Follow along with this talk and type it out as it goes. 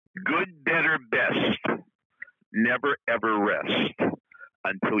Good, better, best. Never, ever rest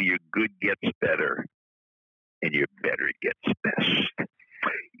until your good gets better and your better gets best.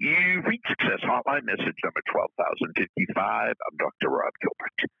 You've reached Success Hotline, message number 12,055. I'm Dr. Rob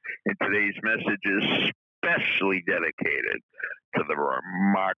Gilbert. And today's message is specially dedicated to the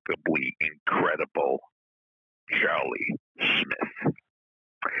remarkably incredible Charlie Smith.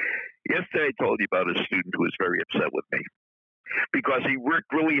 Yesterday I told you about a student who was very upset with me because he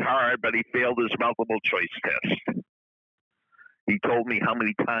worked really hard, but he failed his multiple choice test. He told me how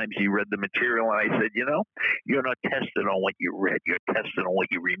many times he read the material, and I said, you're not tested on what you read. You're tested on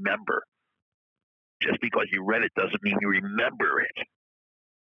what you remember. Just because you read it doesn't mean you remember it.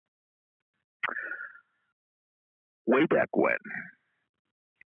 Way back when,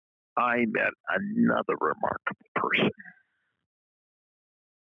 I met another remarkable person.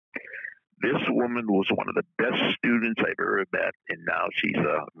 This woman was one of the best students I've ever met, and now she's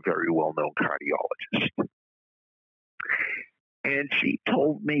a very well-known cardiologist. And she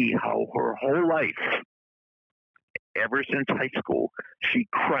told me how her whole life, ever since high school, she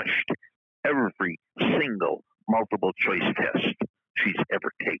crushed every single multiple choice test she's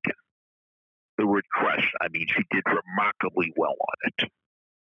ever taken. The word crushed, I mean, she did remarkably well on it.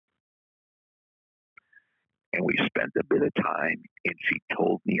 And we spent a bit of time, and she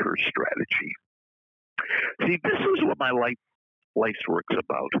told me her strategy. See, this is what my life's work's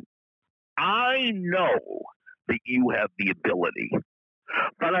about. I know that you have the ability,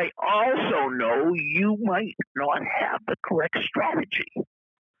 but I also know you might not have the correct strategy.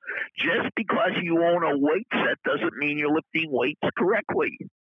 Just because you own a weight set doesn't mean you're lifting weights correctly.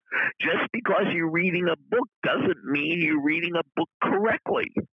 Just because you're reading a book doesn't mean you're reading a book correctly.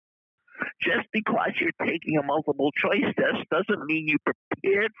 Just because you're taking a multiple choice test doesn't mean you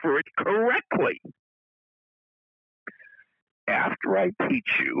prepared for it correctly. After I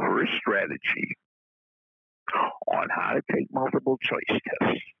teach you her strategy on how to take multiple choice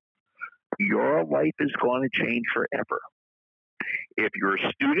tests, your life is going to change forever. If you're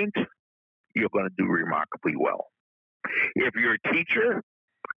a student, you're going to do remarkably well. If you're a teacher,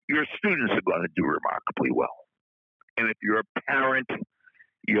 your students are going to do remarkably well. And if you're a parent,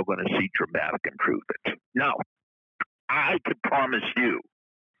 you're going to see dramatic improvement. Now, I can promise you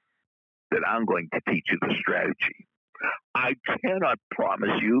that I'm going to teach you the strategy. I cannot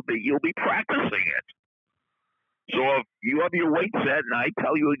promise you that you'll be practicing it. So if you have your weight set and I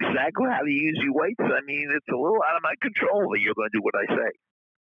tell you exactly how to use your weights, I mean, it's a little out of my control that you're going to do what I say.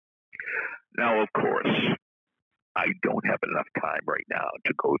 Now, of course, I don't have enough time right now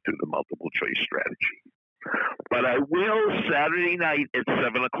to go through the multiple choice strategy. But I will Saturday night at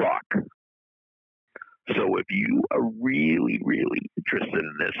 7 o'clock. So if you are really, really interested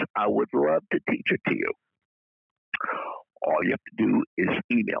in this, I would love to teach it to you. All you have to do is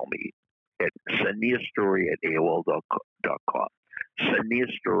email me at sendmeastory@AOL.com. Send me a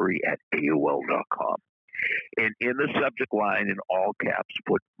story at AOL.com. And in the subject line, in all caps,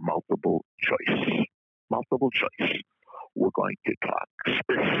 put multiple choice. Multiple choice. We're going to talk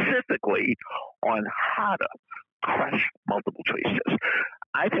specifically on how to crush multiple choice tests.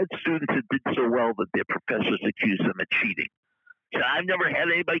 I've had students that did so well that their professors accused them of cheating. So I've never had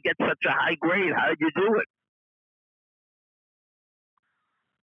anybody get such a high grade. How did you do it?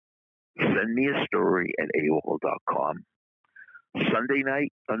 Send me a story at AOL.com. Sunday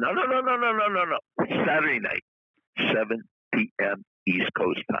night? No. Saturday night, 7 p.m. East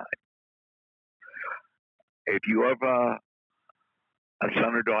Coast time. If you have a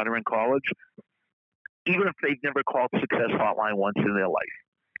son or daughter in college, even if they've never called Success Hotline once in their life,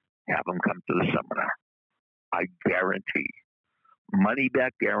 have them come to the seminar. I guarantee, money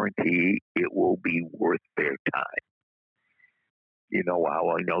back guarantee, it will be worth their time. You know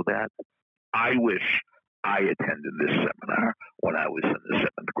how I know that? I wish I attended this seminar when I was in the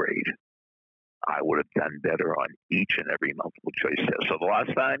 7th grade. I would have done better on each and every multiple choice test. So the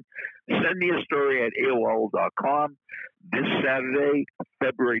last time, send me a story at AOL.com. This Saturday,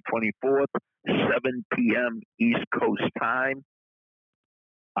 February 24th, 7 p.m. East Coast time.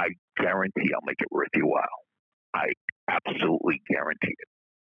 I guarantee I'll make it worth your while. I absolutely guarantee it.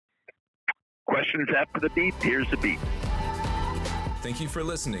 Questions after the beep? Here's the beep. Thank you for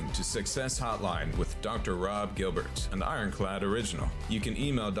listening to Success Hotline with Dr. Rob Gilbert, an Ironclad original. You can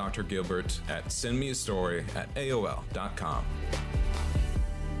email Dr. Gilbert at sendmeastory@AOL.com.